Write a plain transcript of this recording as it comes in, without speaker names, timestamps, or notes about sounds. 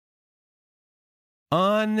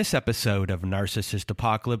On this episode of Narcissist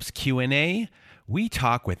Apocalypse Q&A, we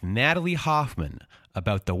talk with Natalie Hoffman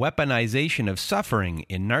about the weaponization of suffering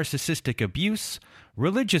in narcissistic abuse,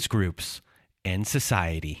 religious groups, and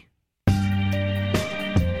society.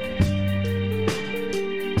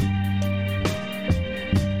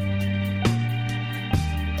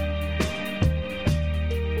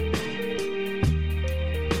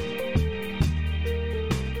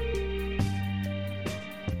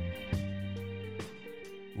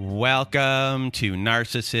 Welcome to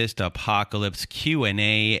Narcissist Apocalypse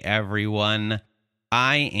Q&A, everyone.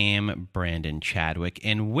 I am Brandon Chadwick,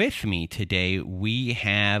 and with me today we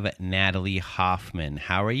have Natalie Hoffman.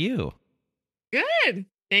 How are you? Good.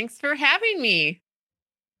 Thanks for having me.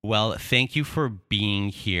 Well, thank you for being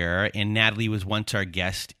here. And Natalie was once our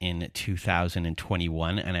guest in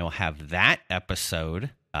 2021, and I will have that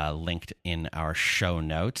episode linked in our show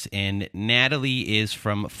notes. And Natalie is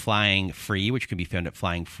from Flying Free, which can be found at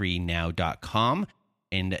flyingfreenow.com.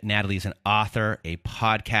 And Natalie is an author, a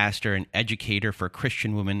podcaster, an educator for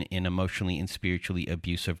Christian women in emotionally and spiritually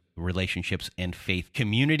abusive relationships and faith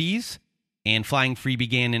communities. And Flying Free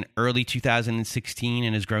began in early 2016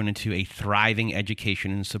 and has grown into a thriving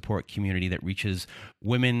education and support community that reaches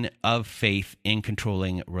women of faith in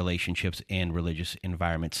controlling relationships and religious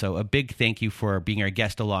environments. So a big thank you for being our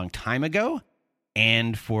guest a long time ago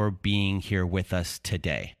and for being here with us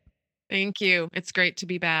today. Thank you. It's great to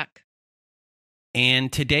be back.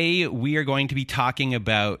 And today we are going to be talking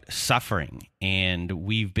about suffering. And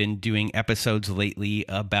we've been doing episodes lately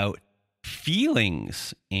about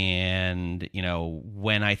feelings. And, you know,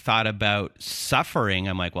 when I thought about suffering,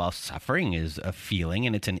 I'm like, well, suffering is a feeling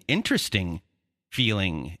and it's an interesting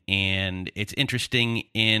feeling. And it's interesting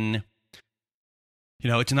in,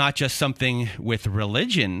 you know, it's not just something with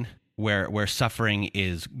religion where suffering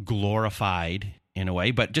is glorified in a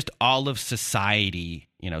way, but just all of society,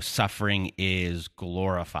 you know, suffering is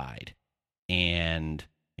glorified. And,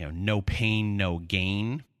 you know, no pain, no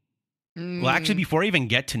gain. Well, actually, before I even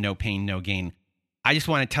get to no pain, no gain, I just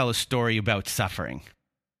want to tell a story about suffering.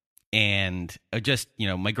 And just, you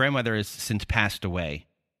know, my grandmother has since passed away,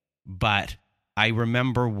 but I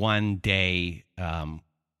remember one day my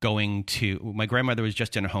grandmother was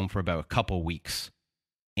just in a home for about a couple weeks.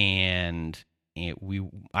 And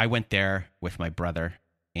I went there with my brother,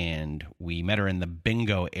 and we met her in the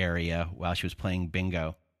bingo area while she was playing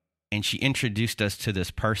bingo. And she introduced us to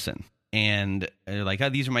this person. And they're like, oh,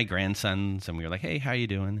 these are my grandsons. And we were like, hey, how you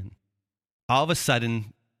doing? And all of a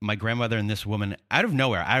sudden, my grandmother and this woman, out of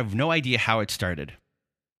nowhere, I have no idea how it started,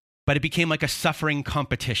 but it became like a suffering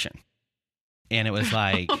competition. And it was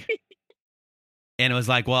like,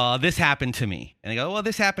 well, this happened to me. And they go, well,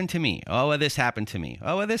 this happened to me. Oh, well, this happened to me.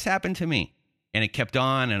 Oh, well, this happened to me. And it kept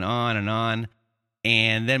on and on and on.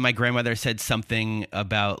 And then my grandmother said something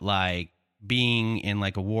about like being in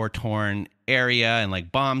like a war-torn area and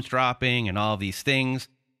like bombs dropping and all these things.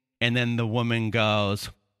 And then the woman goes,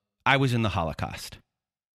 I was in the Holocaust.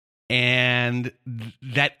 And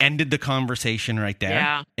that ended the conversation right there.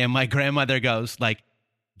 Yeah. And my grandmother goes like,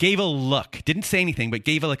 gave a look, didn't say anything, but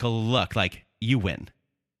gave like a look like, you win.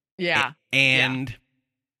 Yeah. And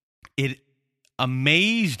it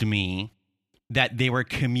amazed me that they were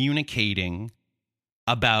communicating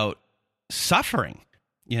about suffering.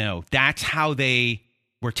 You know, that's how they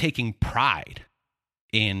were taking pride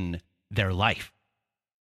in their life.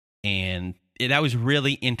 And that was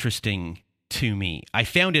really interesting to me. I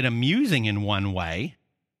found it amusing in one way.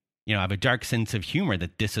 You know, I have a dark sense of humor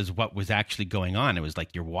that this is what was actually going on. It was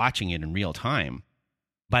like you're watching it in real time.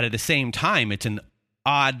 But at the same time, it's an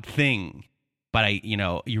odd thing. But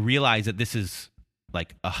you realize that this is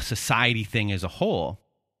like a society thing as a whole.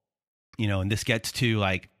 You know, and this gets to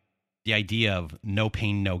like the idea of no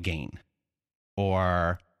pain, no gain.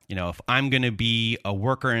 Or, you know, if I'm going to be a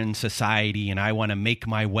worker in society and I want to make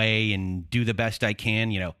my way and do the best I can,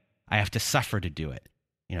 you know, I have to suffer to do it.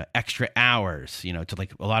 You know, extra hours, you know, it's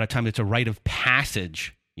like a lot of times it's a rite of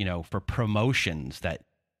passage, you know, for promotions that,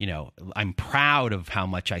 you know, I'm proud of how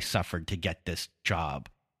much I suffered to get this job.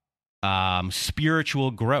 Spiritual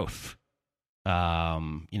growth,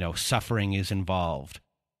 you know, suffering is involved.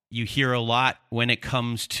 You hear a lot when it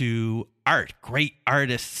comes to art. Great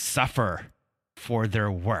artists suffer for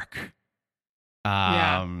their work.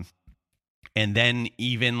 And then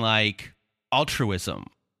even like altruism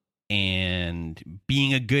and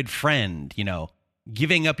being a good friend, you know,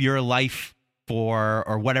 giving up your life for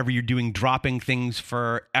or whatever you're doing, dropping things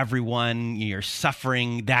for everyone, you're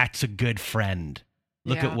suffering. That's a good friend.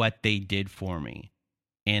 Look at what they did for me.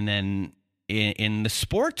 And then in the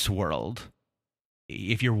sports world,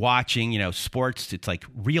 if you're watching, sports, it's like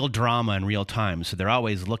real drama in real time. So they're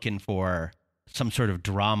always looking for some sort of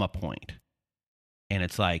drama point. And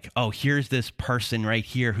it's like, oh, here's this person right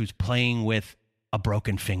here who's playing with a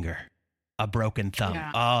broken finger, a broken thumb,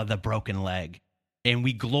 oh, the broken leg. And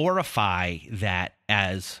we glorify that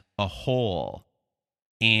as a whole.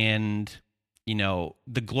 And,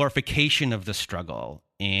 the glorification of the struggle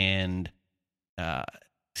and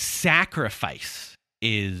sacrifice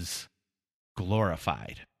is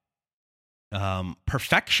glorified.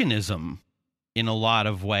 Perfectionism, in a lot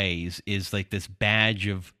of ways, is like this badge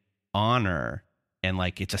of honor, and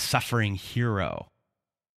like it's a suffering hero.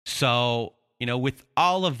 So, with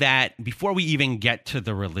all of that, before we even get to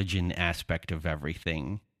the religion aspect of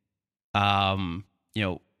everything, when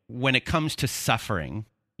it comes to suffering,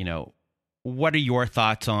 what are your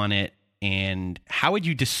thoughts on it, and how would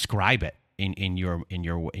you describe it in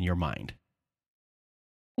your mind?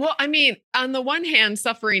 Well, I mean, on the one hand,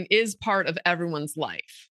 suffering is part of everyone's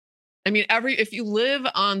life. I mean, if you live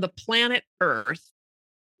on the planet Earth,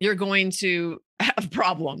 you're going to have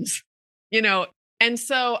problems, And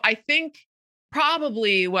so I think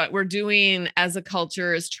probably what we're doing as a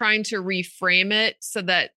culture is trying to reframe it so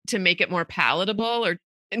that to make it more palatable or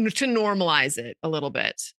to normalize it a little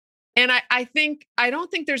bit. And I don't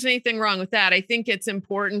think there's anything wrong with that. I think it's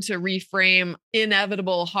important to reframe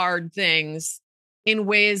inevitable hard things in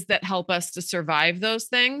ways that help us to survive those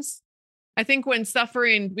things. I think when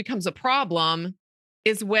suffering becomes a problem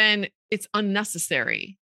is when it's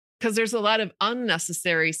unnecessary, because there's a lot of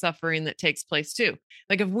unnecessary suffering that takes place too.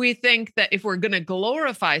 Like if we think that if we're going to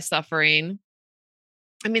glorify suffering,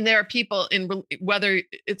 I mean, there are people whether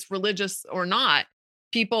it's religious or not,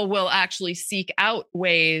 people will actually seek out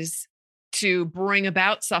ways to bring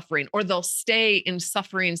about suffering, or they'll stay in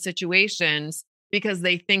suffering situations because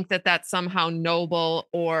they think that that's somehow noble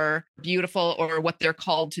or beautiful or what they're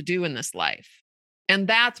called to do in this life. And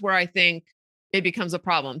that's where I think it becomes a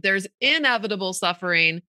problem. There's inevitable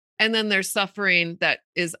suffering, and then there's suffering that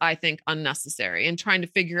is, I think, unnecessary. And trying to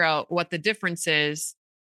figure out what the difference is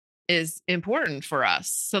important for us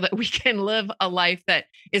so that we can live a life that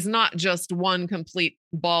is not just one complete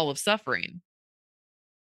ball of suffering.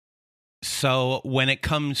 So when it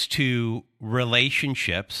comes to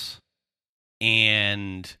relationships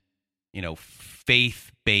and,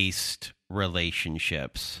 faith-based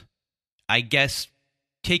relationships, I guess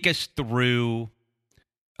take us through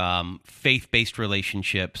faith-based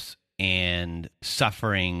relationships and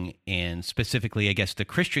suffering, and specifically, I guess, the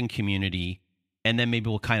Christian community. And then maybe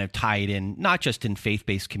we'll kind of tie it in, not just in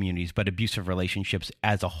faith-based communities, but abusive relationships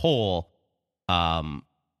as a whole,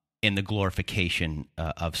 in the glorification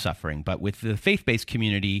of suffering. But with the faith-based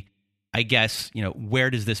community, I guess, where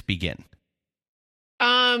does this begin?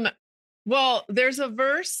 Well, there's a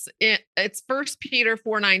verse, it's 1 Peter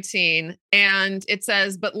 4:19, and it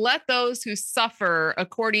says, "But let those who suffer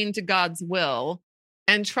according to God's will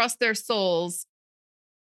and trust their souls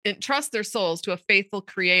to a faithful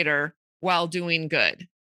creator while doing good."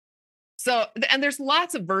 So, and there's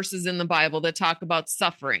lots of verses in the Bible that talk about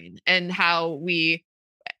suffering and how we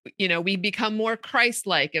become more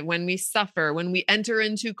Christ-like. And when we suffer, when we enter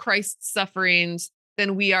into Christ's sufferings,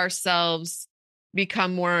 then we ourselves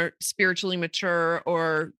become more spiritually mature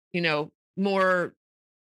or, more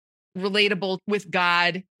relatable with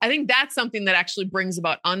God. I think that's something that actually brings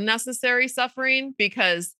about unnecessary suffering,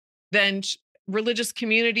 because then religious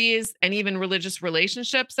communities and even religious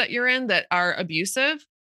relationships that you're in that are abusive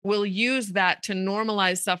will use that to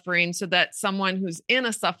normalize suffering, so that someone who's in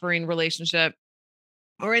a suffering relationship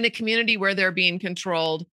or in a community where they're being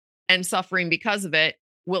controlled and suffering because of it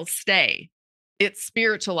will stay. It's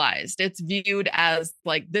spiritualized. It's viewed as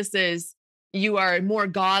like, you are more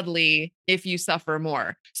godly if you suffer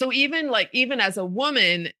more. So even as a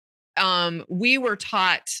woman, I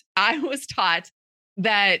was taught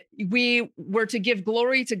that we were to give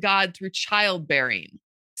glory to God through childbearing.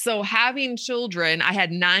 So having children, I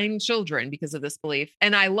had 9 children because of this belief,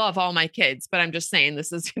 and I love all my kids, but I'm just saying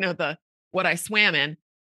this is, what I swam in.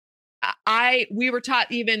 We were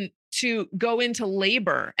taught even to go into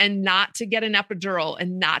labor and not to get an epidural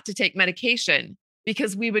and not to take medication,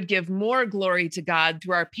 because we would give more glory to God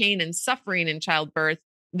through our pain and suffering in childbirth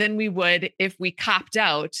than we would if we copped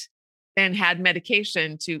out and had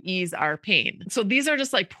medication to ease our pain. So these are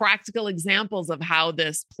just like practical examples of how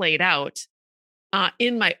this played out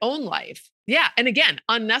in my own life. Yeah. And again,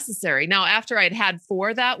 unnecessary. Now, after I'd had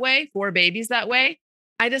 4 babies that way,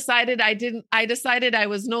 I decided I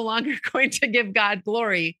was no longer going to give God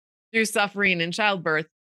glory through suffering in childbirth.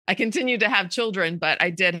 I continued to have children, but I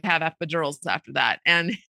did have epidurals after that.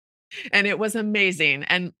 And it was amazing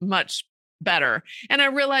and much better. And I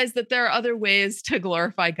realized that there are other ways to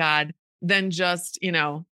glorify God than just,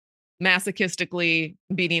 masochistically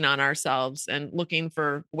beating on ourselves and looking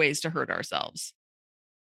for ways to hurt ourselves.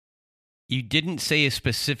 You didn't say a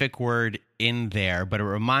specific word in there, but it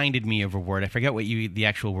reminded me of a word. I forget what the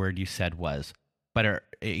actual word you said was, but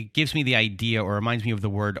it gives me the idea, or reminds me of the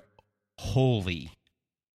word holy,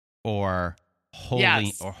 or holy,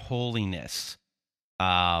 Yes. or holiness.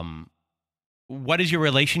 What is your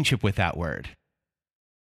relationship with that word?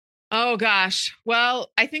 Oh gosh. Well,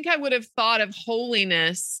 I think I would have thought of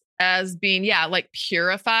holiness as being, like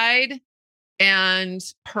purified and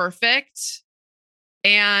perfect.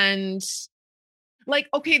 And like,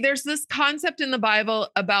 okay, there's this concept in the Bible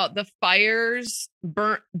about the fires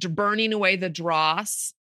burning away the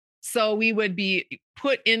dross. So we would be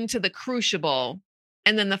put into the crucible,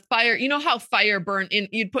 and then the fire, how fire burn in,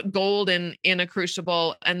 you'd put gold in a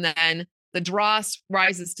crucible, and then the dross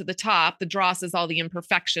rises to the top. The dross is all the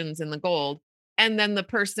imperfections in the gold. And then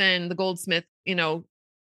the goldsmith,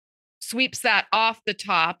 sweeps that off the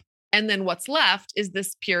top. And then what's left is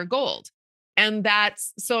this pure gold. And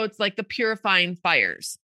so it's like the purifying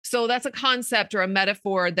fires. So that's a concept or a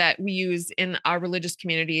metaphor that we use in our religious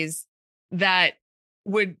communities that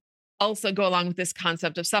would also go along with this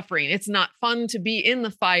concept of suffering. It's not fun to be in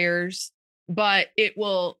the fires, but it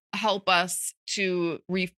will help us to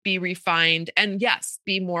be refined and, yes,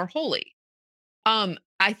 be more holy.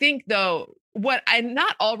 I think, though,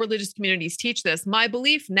 not all religious communities teach this. My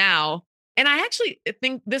belief now, and I actually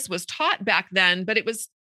think this was taught back then, but it was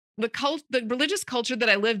the religious culture that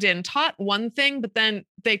I lived in taught one thing, but then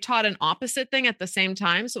they taught an opposite thing at the same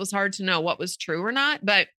time. So it was hard to know what was true or not.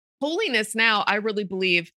 But holiness now, I really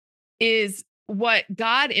believe, is what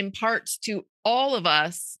God imparts to all of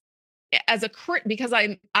us because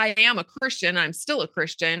I am a Christian. I'm still a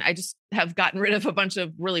Christian. I just have gotten rid of a bunch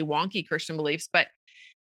of really wonky Christian beliefs, but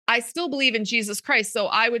I still believe in Jesus Christ. So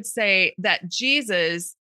I would say that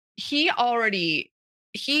Jesus, he already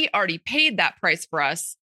paid that price for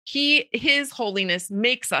us. His holiness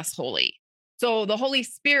makes us holy. So the Holy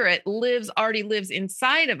Spirit already lives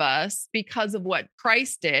inside of us because of what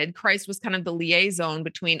Christ did. Christ was kind of the liaison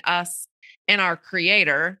between us and our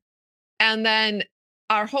Creator. And then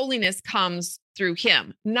our holiness comes through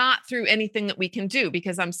him, not through anything that we can do,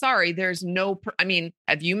 because I'm sorry,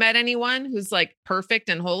 have you met anyone who's like perfect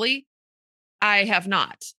and holy? I have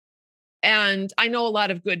not. And I know a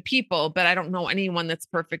lot of good people, but I don't know anyone that's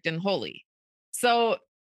perfect and holy. So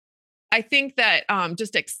I think that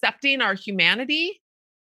just accepting our humanity,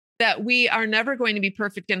 that we are never going to be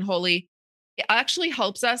perfect and holy, it actually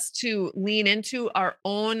helps us to lean into our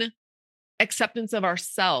own acceptance of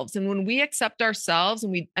ourselves. And when we accept ourselves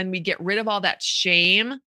and we get rid of all that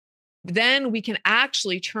shame, then we can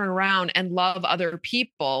actually turn around and love other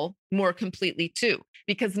people more completely too,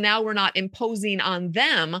 because now we're not imposing on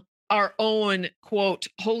them our own, quote,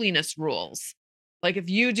 holiness rules. Like, if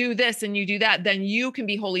you do this and you do that, then you can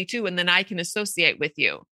be holy too, and then I can associate with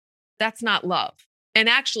you. That's not love. And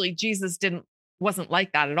actually, Jesus wasn't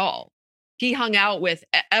like that at all. He hung out with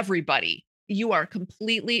everybody. You are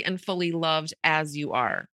completely and fully loved as you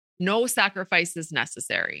are. No sacrifice is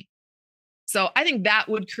necessary. So I think that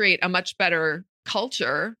would create a much better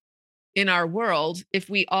culture in our world if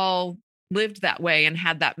we all lived that way and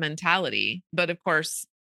had that mentality. But of course,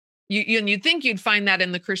 you'd think you'd find that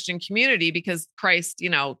in the Christian community because Christ,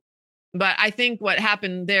 but I think what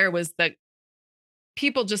happened there was that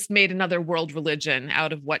people just made another world religion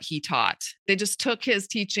out of what he taught. They just took his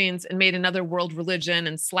teachings and made another world religion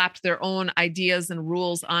and slapped their own ideas and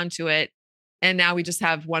rules onto it. And now we just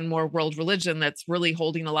have one more world religion that's really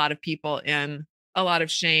holding a lot of people in a lot of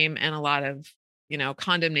shame and a lot of,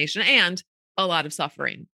 condemnation and a lot of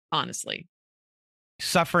suffering, honestly.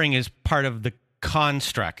 Suffering is part of the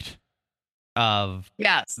construct of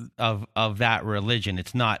that religion.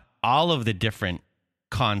 It's not all of the different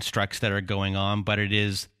constructs that are going on, but it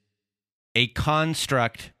is a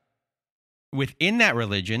construct within that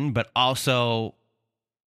religion, but also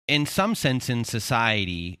in some sense in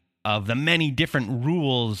society, of the many different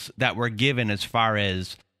rules that were given as far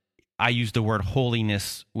as, I use the word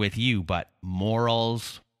holiness with you, but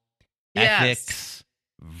morals, ethics,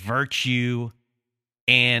 virtue,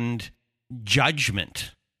 and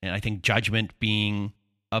judgment. And I think judgment being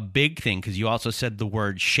a big thing, because you also said the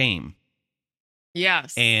word shame.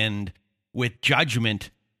 Yes. And with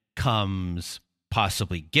judgment comes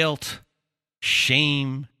possibly guilt,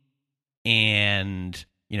 shame, and,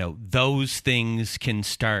 those things can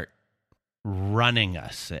start running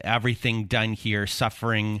us. Everything done here,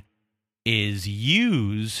 suffering, is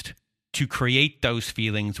used to create those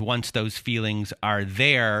feelings. Once those feelings are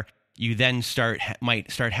there, you then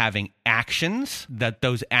might start having actions that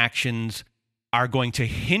those actions are going to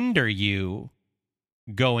hinder you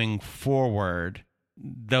going forward.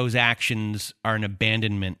 Those actions are an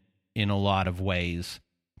abandonment in a lot of ways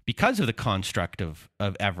because of the construct of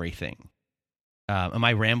everything. Am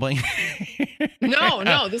I rambling?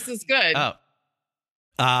 No, this is good.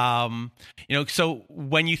 So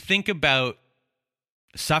when you think about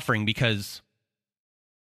suffering, because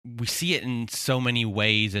we see it in so many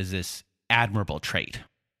ways as this admirable trait,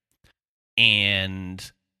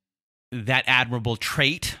 and that admirable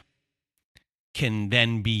trait can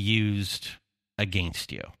then be used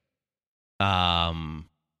against you.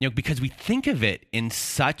 Because we think of it in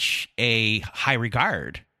such a high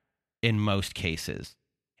regard in most cases.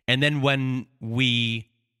 And then when we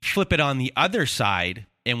flip it on the other side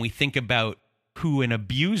and we think about who an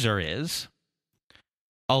abuser is,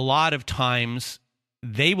 a lot of times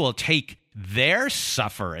they will take their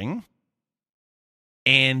suffering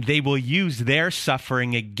and they will use their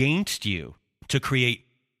suffering against you to create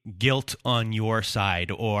guilt on your side,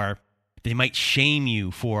 or they might shame you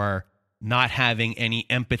for not having any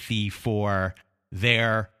empathy for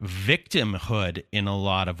their victimhood in a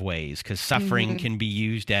lot of ways, because suffering can be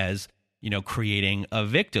used as, creating a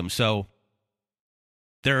victim. So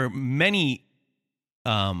there are many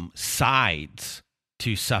sides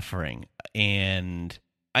to suffering. And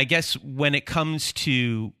I guess when it comes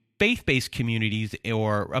to faith-based communities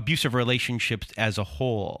or abusive relationships as a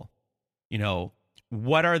whole,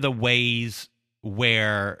 what are the ways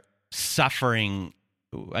where suffering,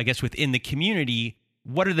 I guess, within the community,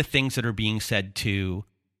 what are the things that are being said to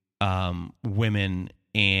women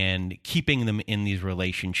and keeping them in these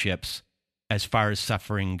relationships as far as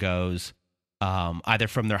suffering goes, either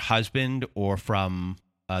from their husband or from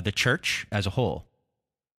the church as a whole?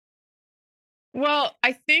 Well,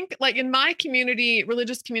 I think like in my community,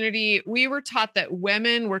 religious community, we were taught that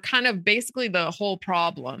women were kind of basically the whole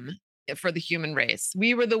problem for the human race.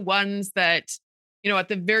 We were the ones that, at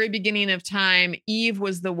the very beginning of time, Eve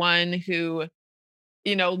was the one who,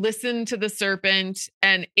 listened to the serpent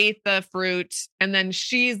and ate the fruit. And then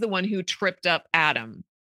she's the one who tripped up Adam.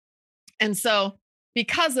 And so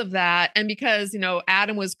because of that, and because,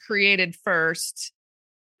 Adam was created first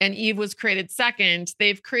and Eve was created second,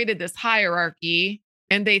 they've created this hierarchy,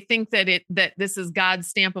 and they think that this is God's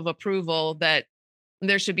stamp of approval, that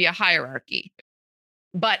there should be a hierarchy.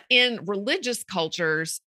 But in religious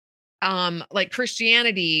cultures, like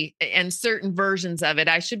Christianity and certain versions of it,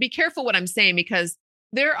 I should be careful what I'm saying, because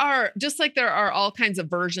there are all kinds of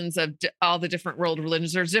versions of all the different world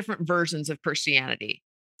religions. There's different versions of Christianity.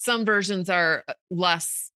 Some versions are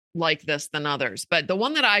less like this than others, but the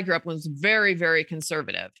one that I grew up was very, very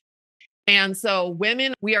conservative. And so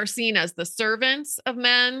women, we are seen as the servants of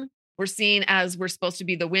men. We're seen as we're supposed to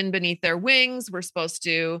be the wind beneath their wings. We're supposed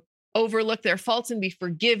to overlook their faults and be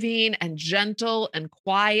forgiving and gentle and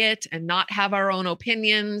quiet and not have our own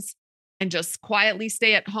opinions and just quietly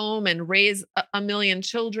stay at home and raise a million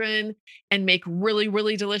children and make really,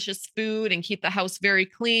 really delicious food and keep the house very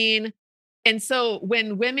clean. And so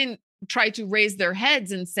when women try to raise their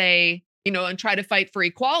heads and say, and try to fight for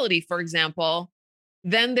equality, for example,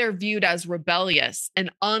 then they're viewed as rebellious and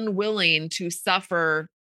unwilling to suffer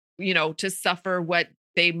what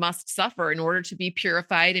they must suffer in order to be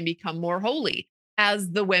purified and become more holy,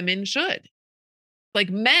 as the women should. Like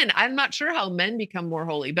men, I'm not sure how men become more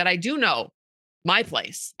holy, but I do know my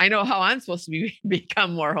place. I know how I'm supposed to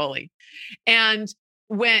become more holy. And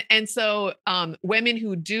so women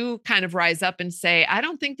who do kind of rise up and say, I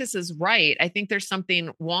don't think this is right, I think there's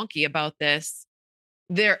something wonky about this,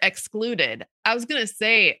 they're excluded. I was going to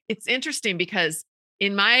say, it's interesting because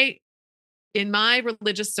in my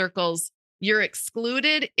religious circles, you're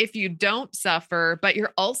excluded if you don't suffer, but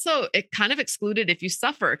you're also kind of excluded if you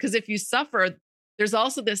suffer. Because if you suffer, there's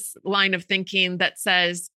also this line of thinking that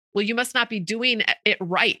says, well, you must not be doing it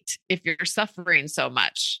right if you're suffering so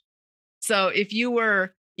much. So if you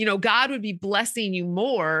were, God would be blessing you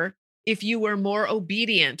more if you were more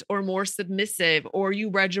obedient or more submissive, or you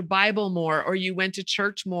read your Bible more, or you went to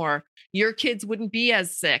church more. Your kids wouldn't be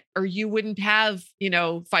as sick, or you wouldn't have,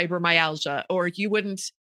 fibromyalgia, or you wouldn't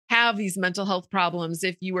have these mental health problems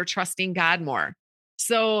if you were trusting God more.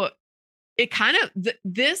 So it kind of,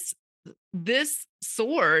 this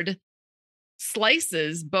sword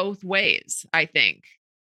slices both ways, I think.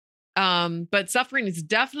 But suffering is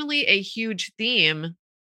definitely a huge theme,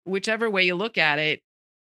 whichever way you look at it,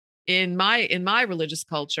 in my religious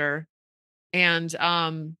culture. And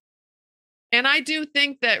I do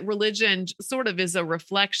think that religion sort of is a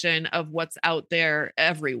reflection of what's out there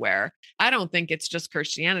everywhere. I don't think it's just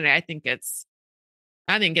Christianity. I think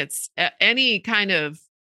I think it's any kind of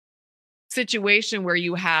situation where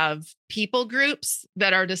you have people groups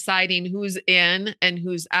that are deciding who's in and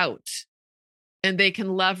who's out, and they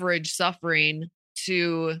can leverage suffering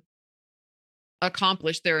to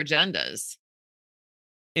accomplish their agendas.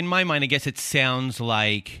 In my mind, I guess it sounds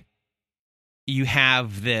like you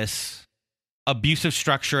have this abusive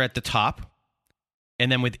structure at the top,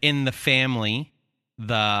 and then within the family,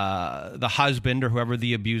 the husband or whoever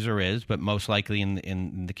the abuser is, but most likely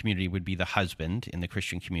in the community would be the husband in the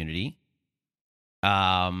Christian community. They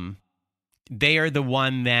are the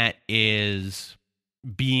one that is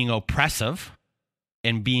being oppressive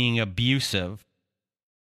and being abusive,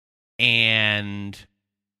 and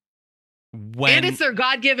it's their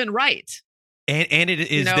God-given right, and it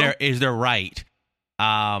is their right.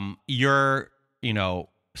 You're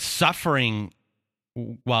suffering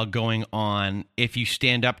while going on. If you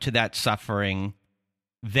stand up to that suffering,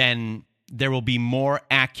 then there will be more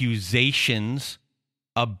accusations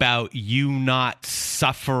about you not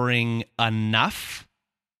suffering enough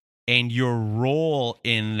and your role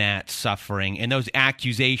in that suffering. And those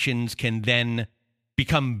accusations can then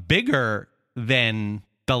become bigger than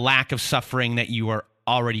the lack of suffering that you are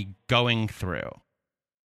already going through.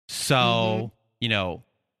 So,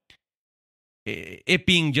 it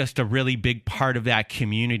being just a really big part of that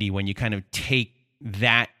community, when you kind of take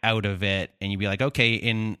that out of it and you be like, okay,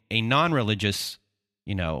 in a non-religious,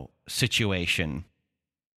 situation,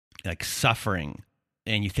 like suffering,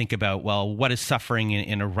 and you think about, well, what is suffering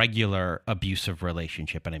in a regular abusive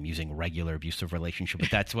relationship? And I'm using regular abusive relationship,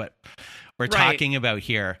 but that's what we're talking about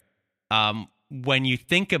here. When you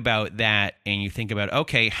think about that and you think about,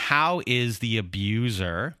 okay, how is the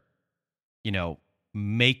abuser,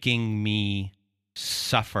 making me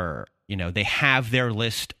suffer? They have their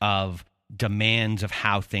list of demands of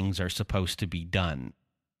how things are supposed to be done.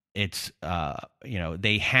 It's,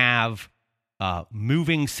 they have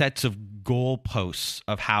moving sets of goalposts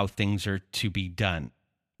of how things are to be done.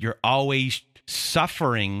 You're always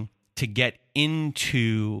suffering to get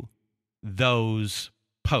into those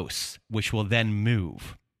posts, which will then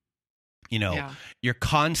move. You're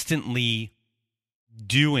constantly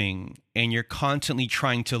doing, and you're constantly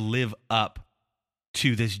trying to live up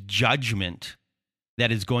to this judgment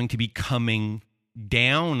that is going to be coming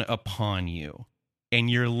down upon you. And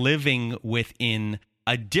you're living within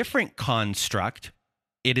a different construct.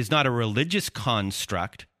 It is not a religious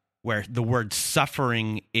construct where the word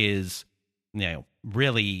suffering is,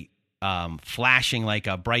 really flashing like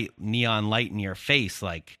a bright neon light in your face,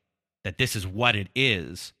 like that this is what it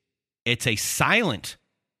is. It's a silent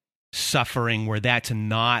suffering where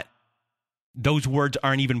those words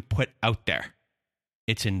aren't even put out there.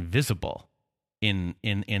 It's invisible in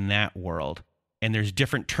that world. And there's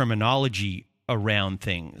different terminology around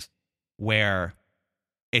things where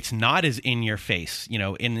it's not as in your face,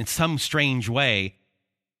 in some strange way.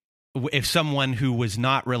 If someone who was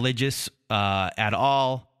not religious at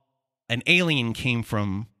all, an alien came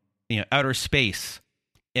from outer space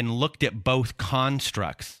and looked at both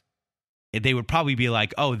constructs, they would probably be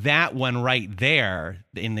like, oh, that one right there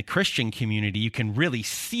in the Christian community, you can really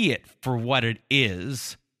see it for what it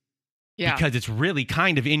is. Yeah. Because it's really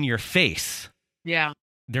kind of in your face. Yeah.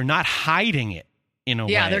 They're not hiding it in a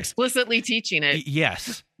way. Yeah, they're explicitly teaching it.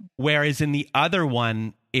 Yes. Whereas in the other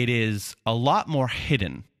one, it is a lot more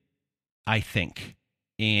hidden, I think.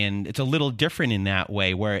 And it's a little different in that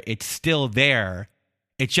way, where it's still there.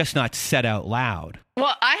 It's just not said out loud.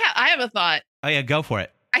 Well, I have a thought. Oh, yeah, go for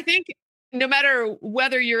it. I think no matter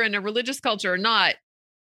whether you're in a religious culture or not,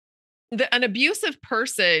 an abusive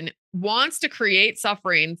person wants to create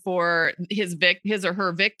suffering for his or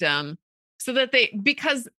her victim, so that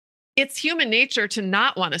because it's human nature to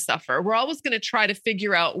not want to suffer. We're always going to try to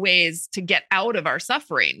figure out ways to get out of our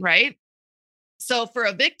suffering, right? So for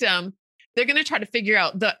a victim, they're going to try to figure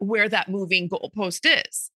out where that moving goalpost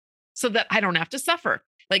is, so that I don't have to suffer.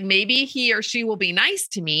 Like maybe he or she will be nice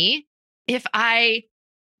to me if I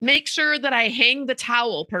make sure that I hang the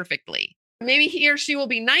towel perfectly. Maybe he or she will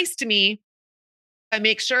be nice to me if I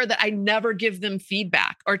make sure that I never give them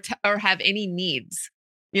feedback or have any needs,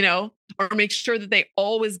 or make sure that they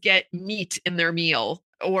always get meat in their meal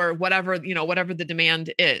or whatever, whatever the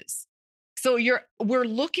demand is. So we're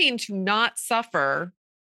looking to not suffer.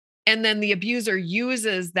 And then the abuser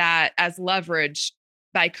uses that as leverage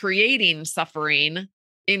by creating suffering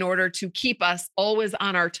in order to keep us always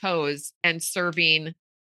on our toes and serving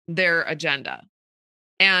their agenda.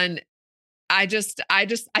 And I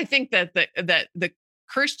think that the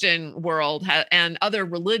Christian world and other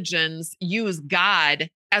religions use God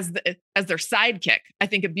as their sidekick. I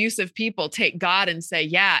think abusive people take God and say,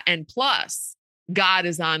 yeah, and plus God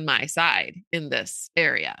is on my side in this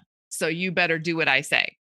area. So you better do what I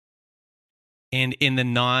say. And in the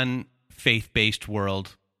non-faith-based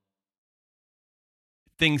world,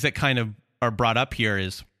 things that kind of are brought up here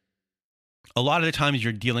is a lot of the times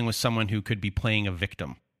you're dealing with someone who could be playing a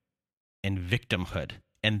victim and victimhood,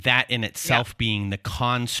 and that in itself being the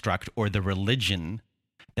construct or the religion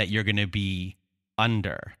that you're going to be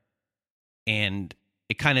under. And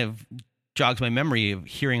it kind of jogs my memory of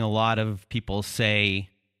hearing a lot of people say,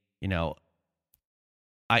 you know,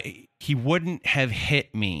 he wouldn't have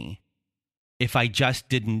hit me if I just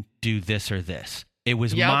didn't do this or this. It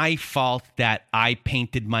was my fault that I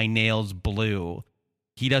painted my nails blue.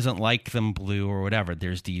 He doesn't like them blue or whatever.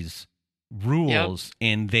 There's these rules,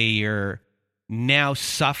 and they are now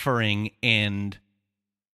suffering and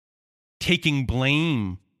taking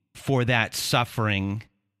blame for that suffering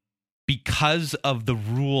because of the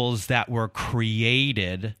rules that were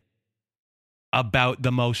created about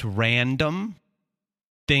the most random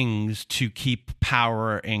things to keep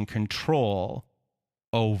power and control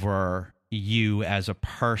over you as a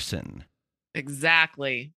person.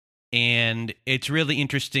 Exactly. And it's really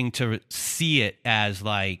interesting to see it as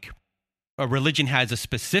like a religion has a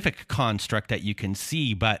specific construct that you can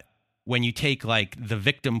see, but when you take like the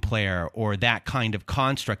victim player or that kind of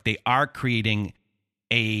construct, they are creating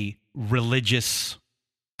a religious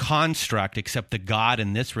construct, except the God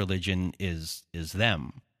in this religion is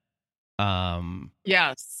them.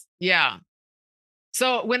 Yes. Yeah.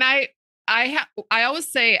 So when I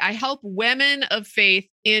always say I help women of faith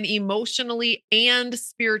in emotionally and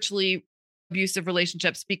spiritually abusive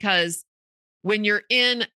relationships, because when you're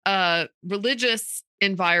in a religious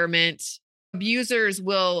environment, abusers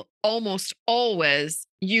will almost always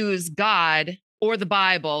use God or the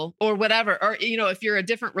Bible or whatever, or, you know, if you're a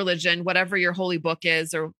different religion, whatever your holy book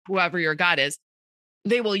is or whoever your God is,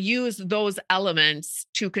 they will use those elements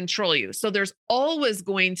to control you. So there's always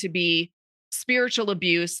going to be spiritual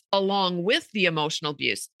abuse along with the emotional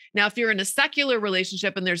abuse. Now, if you're in a secular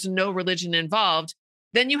relationship and there's no religion involved,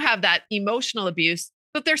 then you have that emotional abuse,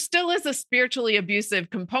 but there still is a spiritually abusive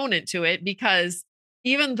component to it, because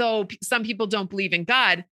even though some people don't believe in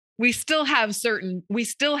God, we still have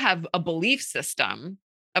a belief system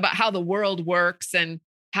about how the world works and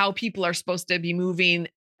how people are supposed to be moving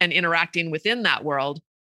and interacting within that world.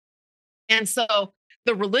 And so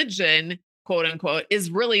the religion, quote unquote,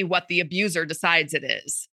 is really what the abuser decides it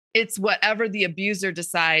is. It's whatever the abuser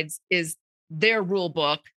decides is their rule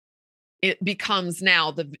book. It becomes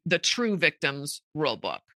now the true victim's rule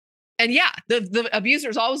book. And yeah, the abuser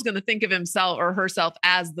is always going to think of himself or herself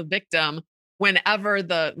as the victim whenever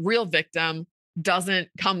the real victim doesn't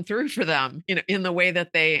come through for them, you know, in the way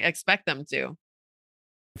that they expect them to.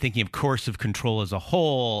 Thinking of coercive control as a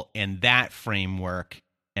whole and that framework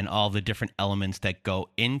and all the different elements that go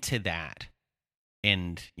into that.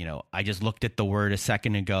 And, you know, I just looked at the word a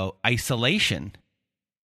second ago, isolation.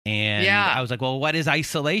 And I was like, well, what is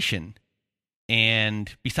isolation?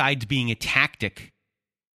 And besides being a tactic,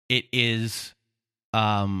 it is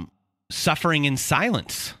suffering in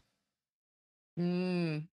silence.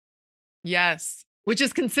 Yes, which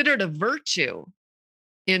is considered a virtue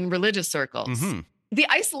in religious circles. Mm-hmm. The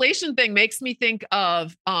isolation thing makes me think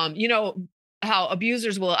of, you know, how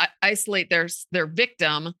abusers will isolate their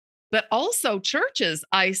victim, but also churches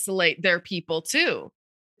isolate their people too.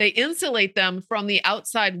 They insulate them from the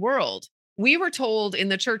outside world. We were told in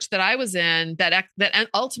the church that I was in that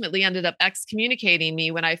ultimately ended up excommunicating me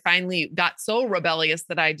when I finally got so rebellious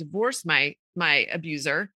that I divorced my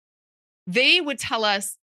abuser. They would tell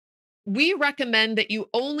us, we recommend that you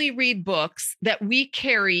only read books that we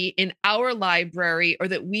carry in our library or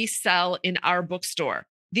that we sell in our bookstore.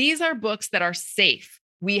 These are books that are safe.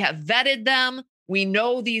 We have vetted them. We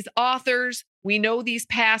know these authors. We know these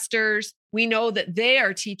pastors. We know that they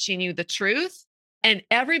are teaching you the truth, and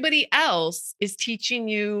everybody else is teaching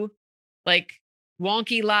you like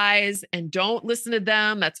wonky lies, and don't listen to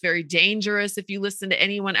them. That's very dangerous if you listen to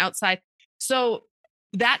anyone outside. So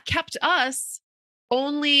that kept us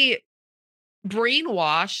only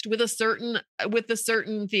brainwashed with a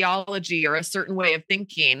certain theology or a certain way of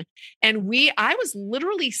thinking. And I was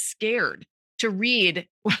literally scared to read.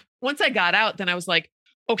 Once I got out, then I was like,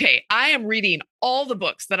 okay, I am reading all the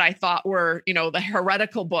books that I thought were, you know, the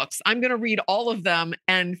heretical books. I'm going to read all of them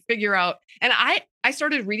and figure out. And I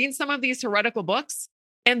started reading some of these heretical books,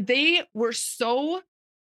 and they were so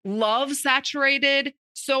love saturated,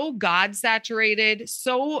 so God saturated,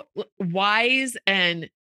 so wise and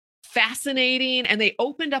fascinating. And they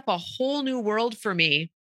opened up a whole new world for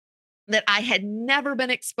me that I had never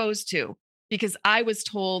been exposed to, because I was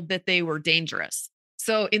told that they were dangerous.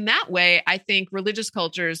 So in that way, I think religious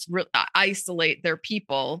cultures isolate their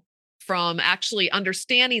people from actually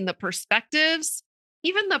understanding the perspectives,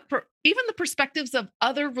 even the perspectives of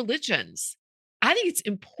other religions. I think it's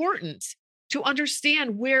important to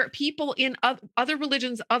understand where people in other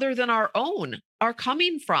religions other than our own are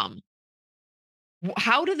coming from.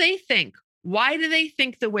 How do they think? Why do they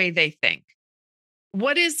think the way they think?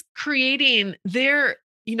 What is creating their,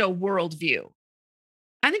 worldview?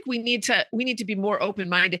 I think we need to be more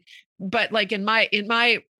open-minded. But like in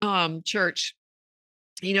my church,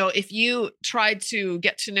 if you tried to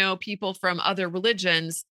get to know people from other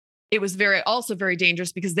religions, it was also very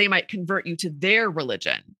dangerous because they might convert you to their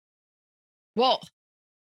religion. Well,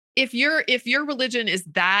 if your religion is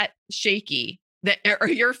that shaky, or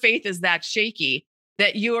your faith is that shaky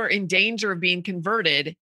that you are in danger of being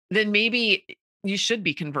converted, then maybe you should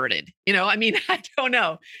be converted. I don't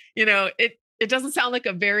know. It doesn't sound like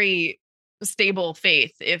a very stable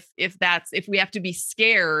faith if we have to be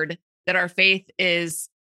scared that our faith is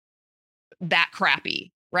that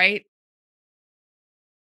crappy, right?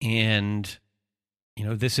 And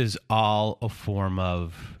this is all a form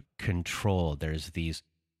of control. There's these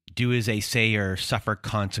do as they say or suffer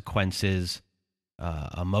consequences,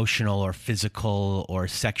 emotional or physical or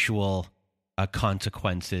sexual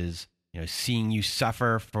consequences. Seeing you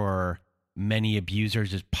suffer for many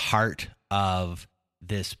abusers is part of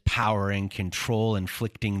this power and control,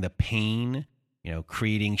 inflicting the pain.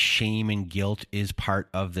 Creating shame and guilt is part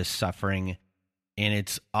of the suffering. And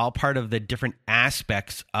it's all part of the different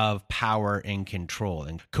aspects of power and control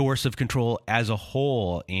and coercive control as a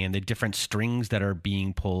whole. And the different strings that are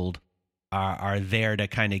being pulled are there to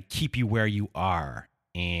kind of keep you where you are.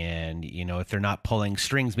 And, if they're not pulling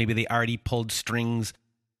strings, maybe they already pulled strings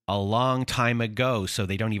a long time ago, so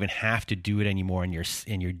they don't even have to do it anymore. And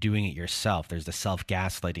you're doing it yourself. There's the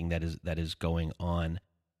self-gaslighting that is going on.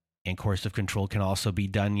 And coercive control can also be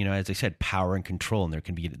done, as I said, power and control, and there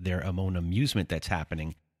can be their own amusement that's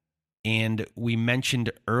happening. And we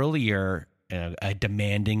mentioned earlier a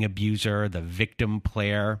demanding abuser, the victim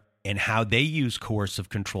player, and how they use coercive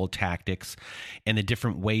control tactics and the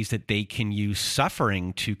different ways that they can use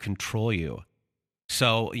suffering to control you.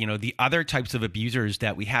 So, the other types of abusers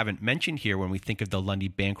that we haven't mentioned here when we think of the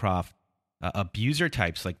Lundy-Bancroft abuser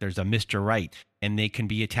types, like there's a Mr. Right, and they can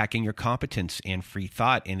be attacking your competence and free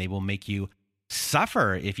thought, and they will make you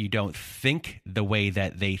suffer if you don't think the way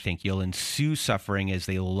that they think. You'll ensue suffering as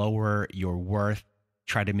they lower your worth,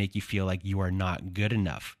 try to make you feel like you are not good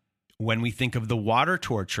enough. When we think of the water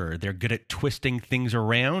torturer, they're good at twisting things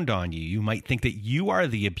around on you. You might think that you are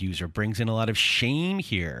the abuser, brings in a lot of shame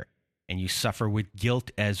here, and you suffer with guilt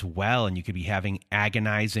as well, and you could be having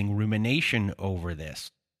agonizing rumination over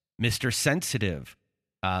this. Mr. Sensitive,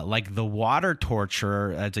 like the water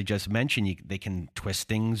torturer, as I just mentioned, they can twist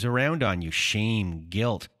things around on you. Shame,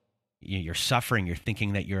 guilt, you're suffering, you're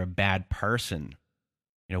thinking that you're a bad person.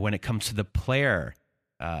 When it comes to the player,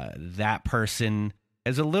 that person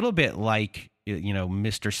is a little bit like,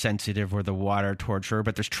 Mr. Sensitive or the water torturer,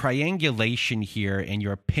 but there's triangulation here, and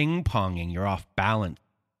you're ping-ponging, you're off balance,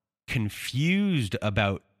 confused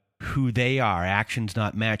about who they are, actions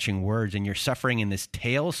not matching words, and you're suffering in this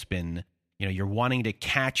tailspin. You're wanting to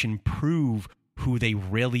catch and prove who they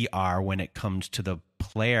really are when it comes to the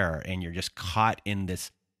player, and you're just caught in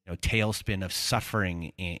this tailspin of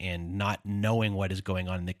suffering and not knowing what is going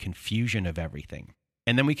on in the confusion of everything.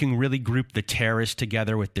 And then we can really group the terrorist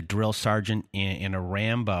together with the drill sergeant and a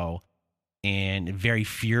Rambo, and very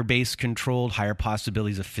fear-based controlled, higher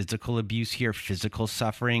possibilities of physical abuse here, physical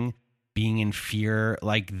suffering. Being in fear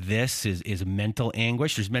like this is mental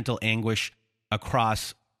anguish. There's mental anguish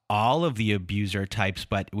across all of the abuser types,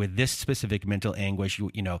 but with this specific mental anguish,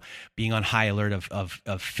 being on high alert of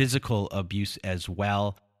physical abuse as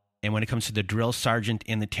well. And when it comes to the drill sergeant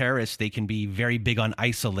and the terrorist, they can be very big on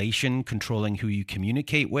isolation, controlling who you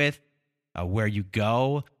communicate with, where you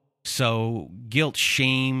go. So guilt,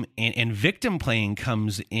 shame, and victim playing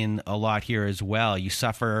comes in a lot here as well. You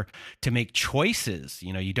suffer to make choices.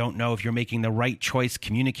 You don't know if you're making the right choice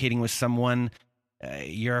communicating with someone.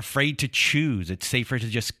 You're afraid to choose. It's safer to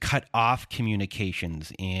just cut off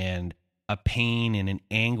communications, and a pain and an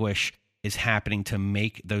anguish is happening to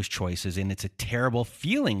make those choices. And it's a terrible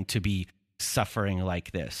feeling to be suffering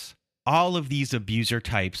like this. All of these abuser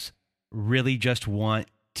types really just want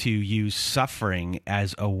to use suffering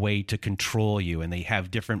as a way to control you, and they have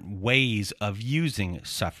different ways of using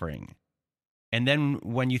suffering. And then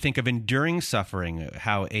when you think of enduring suffering,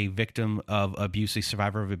 how a victim of abuse, a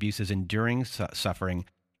survivor of abuse is enduring suffering,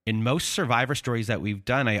 in most survivor stories that we've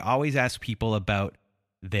done, I always ask people about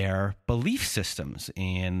their belief systems.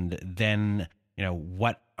 And then,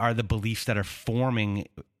 what are the beliefs that are forming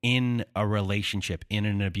in a relationship, in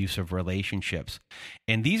an abusive relationships.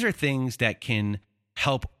 And these are things that can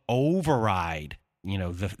help override,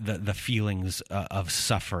 the feelings of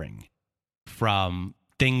suffering. From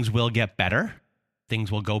things will get better,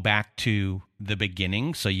 things will go back to the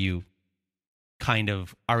beginning. So you kind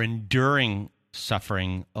of are enduring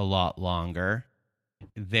suffering a lot longer.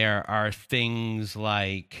 There are things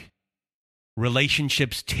like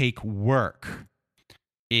relationships take work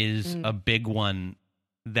is a big one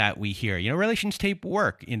that we hear. Relationships take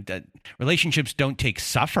work. Relationships don't take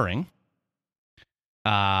suffering.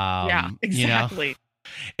 Yeah, exactly.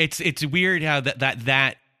 It's weird how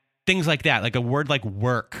that things like that, like a word like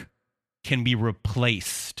work, can be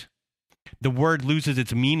replaced. The word loses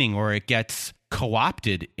its meaning, or it gets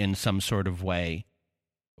co-opted in some sort of way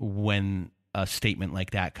when a statement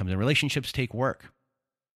like that comes in. Relationships take work.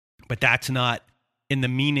 But that's not in the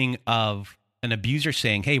meaning of an abuser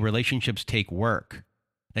saying, hey, relationships take work.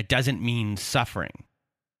 That doesn't mean suffering.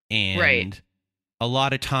 And a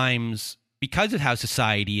lot of times, because of how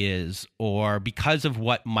society is, or because of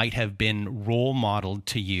what might have been role modeled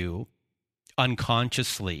to you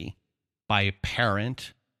unconsciously by a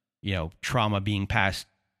parent, trauma being passed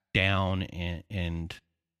down and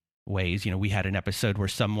ways. We had an episode where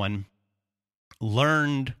someone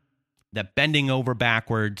learned that bending over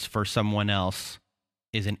backwards for someone else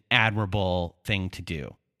is an admirable thing to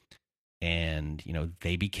do. And,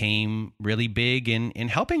 they became really big in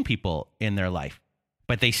helping people in their life,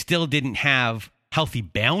 but they still didn't have healthy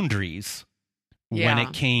boundaries when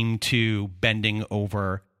it came to bending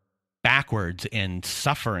over backwards and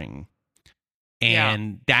suffering.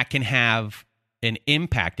 And that can have an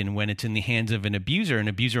impact. And when it's in the hands of an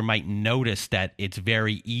abuser might notice that it's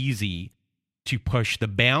very easy to push the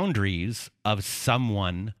boundaries of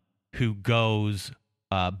someone who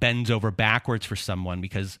bends over backwards for someone,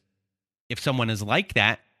 because if someone is like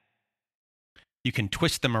that, you can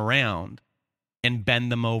twist them around and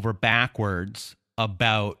bend them over backwards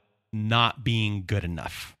about not being good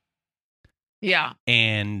enough. Yeah.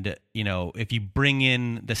 And, if you bring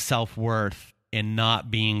in the self-worth and not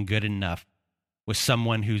being good enough with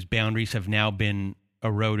someone whose boundaries have now been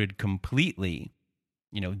eroded completely,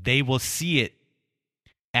 they will see it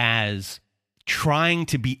as trying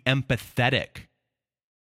to be empathetic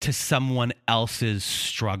to someone else's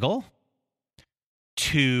struggle,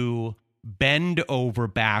 to bend over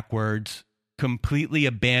backwards, completely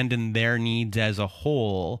abandon their needs as a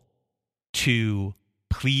whole to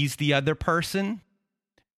please the other person,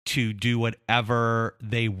 to do whatever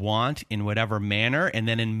they want in whatever manner, and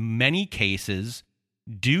then in many cases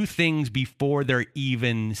do things before they're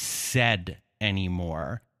even said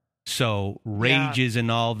anymore. So rages and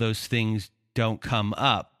all those things don't come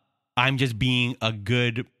up. I'm just being a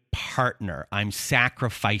good partner. I'm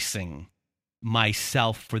sacrificing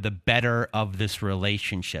myself for the better of this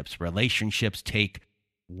relationships. Relationships take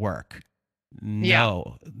work.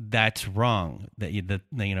 No, that's wrong.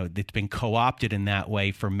 It's been co-opted in that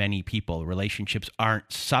way for many people. Relationships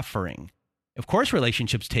aren't suffering. Of course,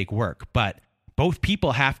 relationships take work, but both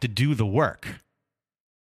people have to do the work.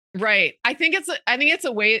 Right. I think it's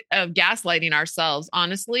a way of gaslighting ourselves,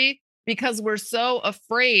 honestly, because we're so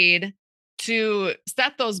afraid to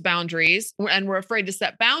set those boundaries, and we're afraid to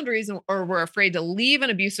set boundaries, or we're afraid to leave an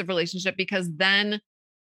abusive relationship because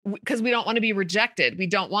we don't want to be rejected. We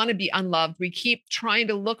don't want to be unloved. We keep trying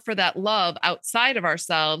to look for that love outside of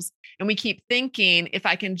ourselves. And we keep thinking, if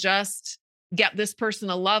I can just get this person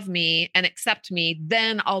to love me and accept me,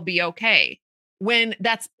 then I'll be okay. When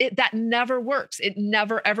that never works. It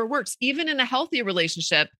never, ever works. Even in a healthy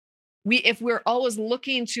relationship, if we're always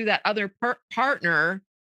looking to that other partner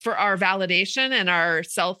for our validation and our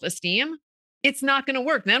self-esteem, it's not going to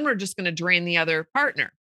work. Then we're just going to drain the other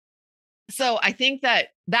partner. So I think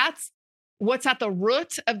that's what's at the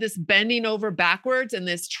root of this bending over backwards and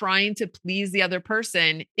this trying to please the other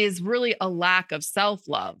person is really a lack of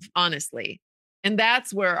self-love, honestly. And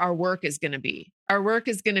that's where our work is going to be. Our work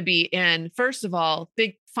is going to be in, first of all,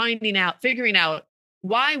 figuring out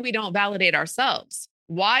why we don't validate ourselves.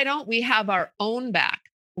 Why don't we have our own back?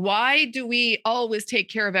 Why do we always take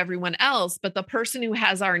care of everyone else, but the person who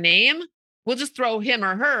has our name, we'll just throw him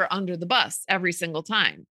or her under the bus every single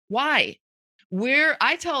time? Why?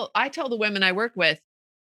 I tell the women I work with,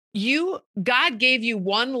 God gave you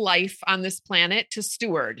one life on this planet to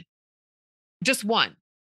steward, just one,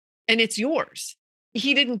 and it's yours.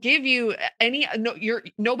 He didn't give you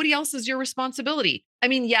nobody else is your responsibility. I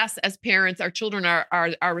mean, yes, as parents, our children are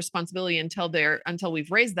our responsibility until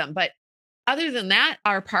we've raised them. But other than that,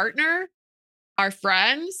 our partner, our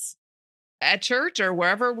friends, at church or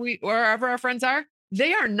wherever our friends are,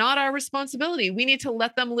 they are not our responsibility. We need to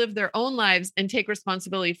let them live their own lives and take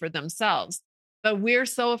responsibility for themselves. But we're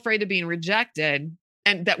so afraid of being rejected,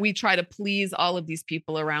 and that we try to please all of these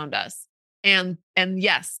people around us. And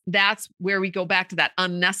yes, that's where we go back to that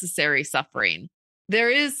unnecessary suffering. There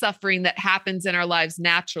is suffering that happens in our lives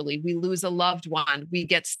naturally. We lose a loved one, we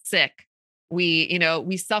get sick,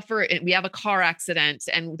 we suffer, we have a car accident,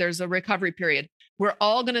 and there's a recovery period. We're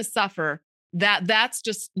all going to suffer. That's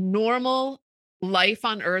just normal life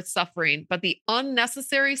on earth suffering. But the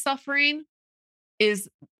unnecessary suffering is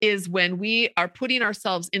when we are putting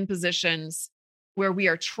ourselves in positions where we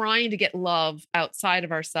are trying to get love outside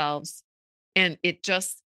of ourselves. And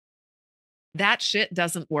that shit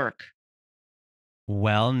doesn't work.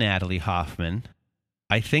 Well, Natalie Hoffman,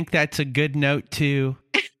 I think that's a good note to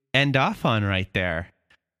end off on right there.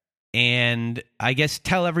 And I guess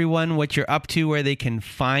tell everyone what you're up to, where they can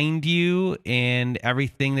find you, and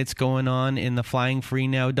everything that's going on in the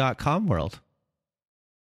flyingfreenow.com world.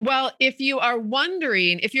 Well, if you are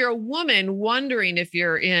wondering, if you're a woman wondering if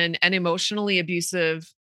you're in an emotionally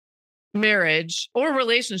abusive marriage or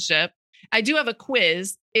relationship, I do have a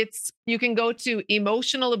quiz. You can go to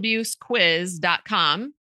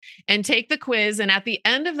emotionalabusequiz.com and take the quiz. And at the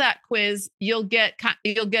end of that quiz, you'll get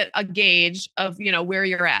a gauge of, where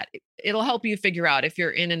you're at. It'll help you figure out if you're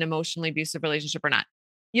in an emotionally abusive relationship or not.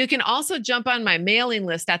 You can also jump on my mailing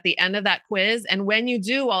list at the end of that quiz. And when you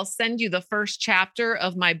do, I'll send you the first chapter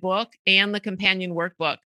of my book and the companion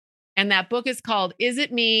workbook. And that book is called, Is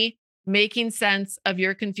It Me? Making Sense of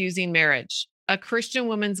Your Confusing Marriage, a Christian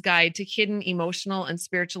Woman's Guide to Hidden Emotional and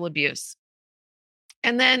Spiritual Abuse.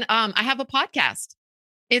 And then I have a podcast.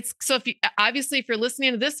 If you're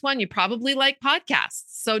listening to this one, you probably like podcasts.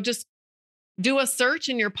 So just do a search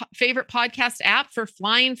in your favorite podcast app for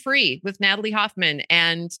Flying Free with Natalie Hoffman.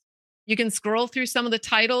 And you can scroll through some of the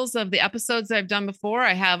titles of the episodes that I've done before.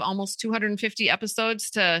 I have almost 250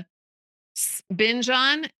 episodes to binge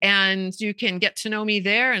on, and you can get to know me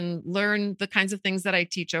there and learn the kinds of things that I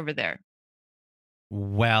teach over there.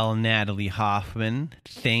 Well, Natalie Hoffman,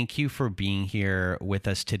 thank you for being here with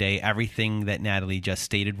us today. Everything that Natalie just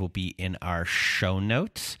stated will be in our show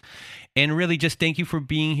notes. And really just thank you for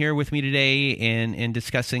being here with me today and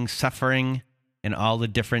discussing suffering and all the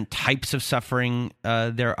different types of suffering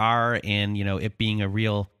there are. And, it being a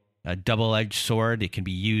real double-edged sword. It can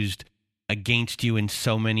be used against you in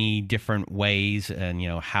so many different ways. And,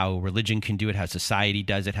 how religion can do it, how society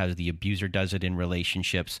does it, how the abuser does it in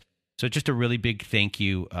relationships. So just a really big thank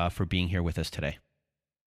you for being here with us today.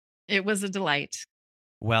 It was a delight.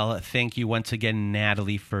 Well, thank you once again,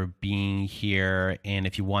 Natalie, for being here. And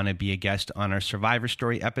if you want to be a guest on our Survivor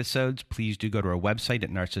Story episodes, please do go to our website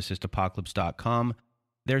at narcissistapocalypse.com.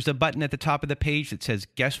 There's a button at the top of the page that says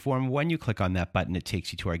guest form. When you click on that button, it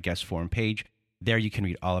takes you to our guest form page. There you can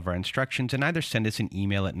read all of our instructions and either send us an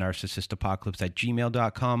email at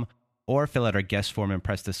narcissistapocalypse@gmail.com or fill out our guest form and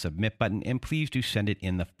press the submit button. And please do send it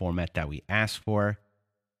in the format that we ask for.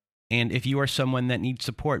 And if you are someone that needs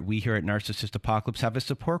support, we here at Narcissist Apocalypse have a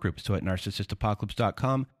support group. So at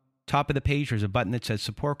narcissistapocalypse.com, top of the page, there's a button that says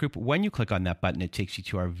support group. When you click on that button, it takes you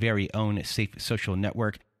to our very own safe social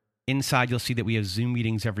network. Inside, you'll see that we have Zoom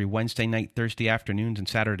meetings every Wednesday night, Thursday afternoons, and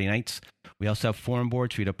Saturday nights. We also have forum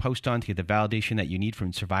boards for you to post on to get the validation that you need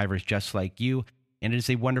from survivors just like you. And it is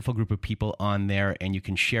a wonderful group of people on there, and you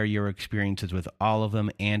can share your experiences with all of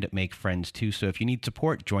them and make friends too. So if you need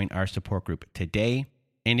support, join our support group today.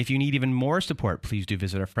 And if you need even more support, please do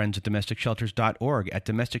visit our friends at DomesticShelters.org. At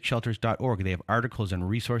DomesticShelters.org, they have articles and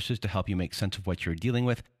resources to help you make sense of what you're dealing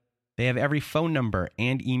with. They have every phone number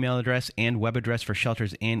and email address and web address for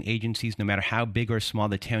shelters and agencies. No matter how big or small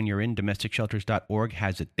the town you're in, DomesticShelters.org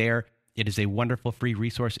has it there. It is a wonderful free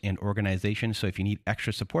resource and organization. So if you need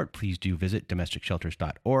extra support, please do visit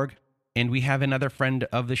DomesticShelters.org. And we have another friend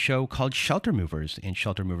of the show called Shelter Movers, and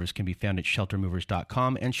Shelter Movers can be found at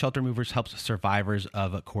sheltermovers.com. And Shelter Movers helps survivors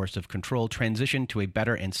of a course of control transition to a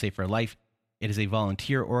better and safer life. It is a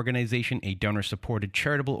volunteer organization, a donor-supported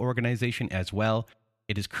charitable organization as well.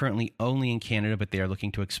 It is currently only in Canada, but they are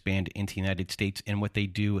looking to expand into the United States. And what they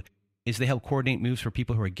do is they help coordinate moves for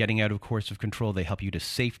people who are getting out of course of control. They help you to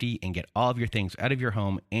safety and get all of your things out of your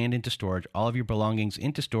home and into storage, all of your belongings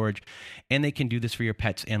into storage, and they can do this for your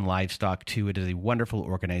pets and livestock too. It is a wonderful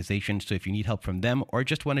organization, so if you need help from them or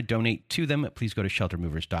just want to donate to them, please go to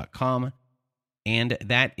sheltermovers.com. And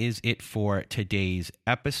that is it for today's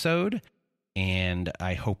episode, and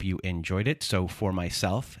I hope you enjoyed it. So for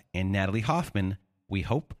myself and Natalie Hoffman, we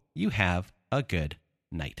hope you have a good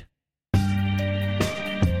night.